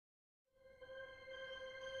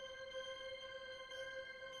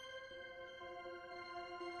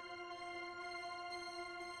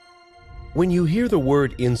When you hear the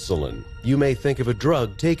word insulin, you may think of a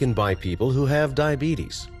drug taken by people who have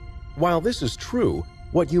diabetes. While this is true,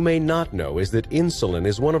 what you may not know is that insulin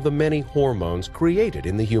is one of the many hormones created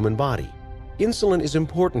in the human body. Insulin is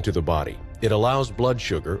important to the body. It allows blood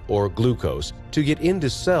sugar, or glucose, to get into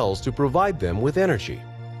cells to provide them with energy.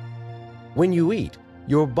 When you eat,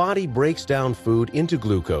 your body breaks down food into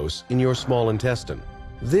glucose in your small intestine.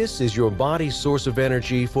 This is your body's source of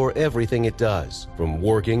energy for everything it does, from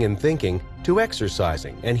working and thinking to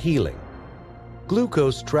exercising and healing.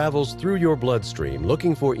 Glucose travels through your bloodstream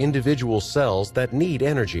looking for individual cells that need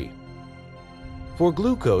energy. For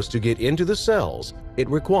glucose to get into the cells, it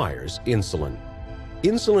requires insulin.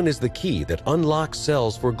 Insulin is the key that unlocks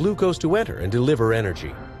cells for glucose to enter and deliver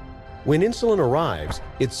energy. When insulin arrives,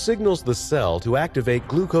 it signals the cell to activate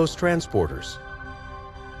glucose transporters.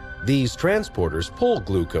 These transporters pull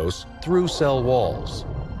glucose through cell walls.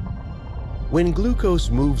 When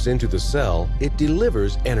glucose moves into the cell, it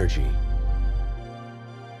delivers energy.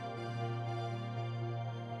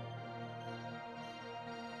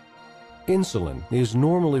 Insulin is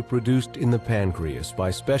normally produced in the pancreas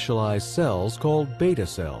by specialized cells called beta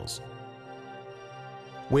cells.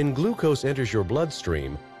 When glucose enters your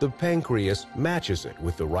bloodstream, the pancreas matches it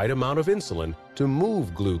with the right amount of insulin to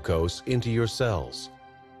move glucose into your cells.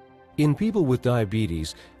 In people with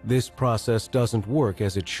diabetes, this process doesn't work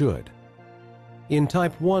as it should. In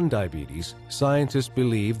type 1 diabetes, scientists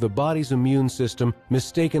believe the body's immune system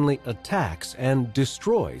mistakenly attacks and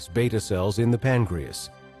destroys beta cells in the pancreas.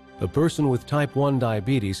 A person with type 1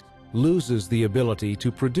 diabetes loses the ability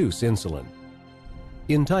to produce insulin.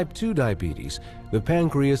 In type 2 diabetes, the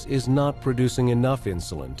pancreas is not producing enough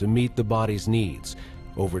insulin to meet the body's needs.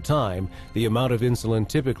 Over time, the amount of insulin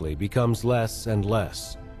typically becomes less and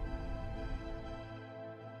less.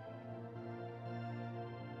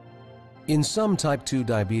 In some type 2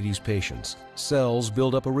 diabetes patients, cells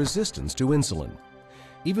build up a resistance to insulin.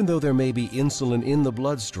 Even though there may be insulin in the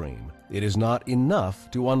bloodstream, it is not enough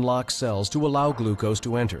to unlock cells to allow glucose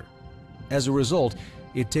to enter. As a result,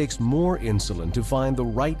 it takes more insulin to find the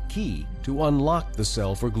right key to unlock the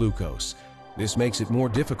cell for glucose. This makes it more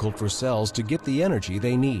difficult for cells to get the energy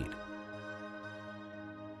they need.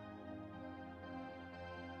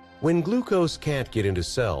 When glucose can't get into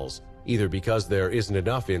cells, either because there isn't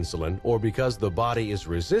enough insulin or because the body is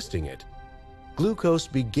resisting it, glucose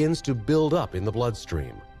begins to build up in the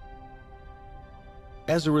bloodstream.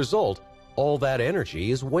 As a result, all that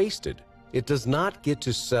energy is wasted. It does not get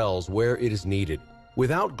to cells where it is needed.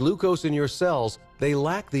 Without glucose in your cells, they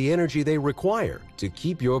lack the energy they require to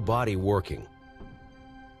keep your body working.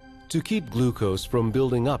 To keep glucose from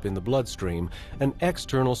building up in the bloodstream, an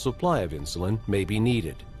external supply of insulin may be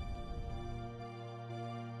needed.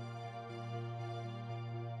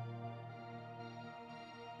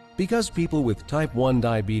 Because people with type 1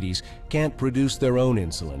 diabetes can't produce their own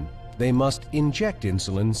insulin, they must inject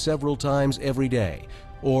insulin several times every day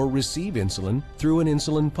or receive insulin through an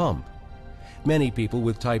insulin pump. Many people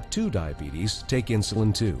with type 2 diabetes take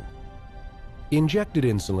insulin too. Injected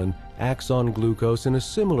insulin acts on glucose in a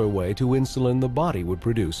similar way to insulin the body would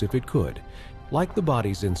produce if it could. Like the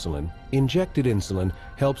body's insulin, injected insulin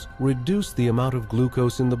helps reduce the amount of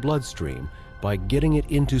glucose in the bloodstream by getting it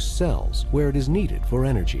into cells where it is needed for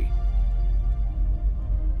energy.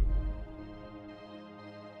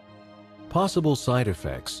 Possible side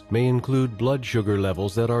effects may include blood sugar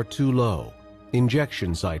levels that are too low,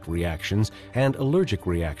 injection site reactions, and allergic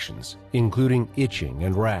reactions, including itching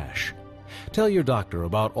and rash. Tell your doctor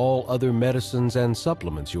about all other medicines and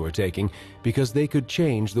supplements you are taking because they could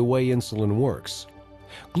change the way insulin works.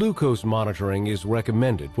 Glucose monitoring is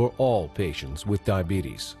recommended for all patients with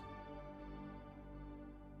diabetes.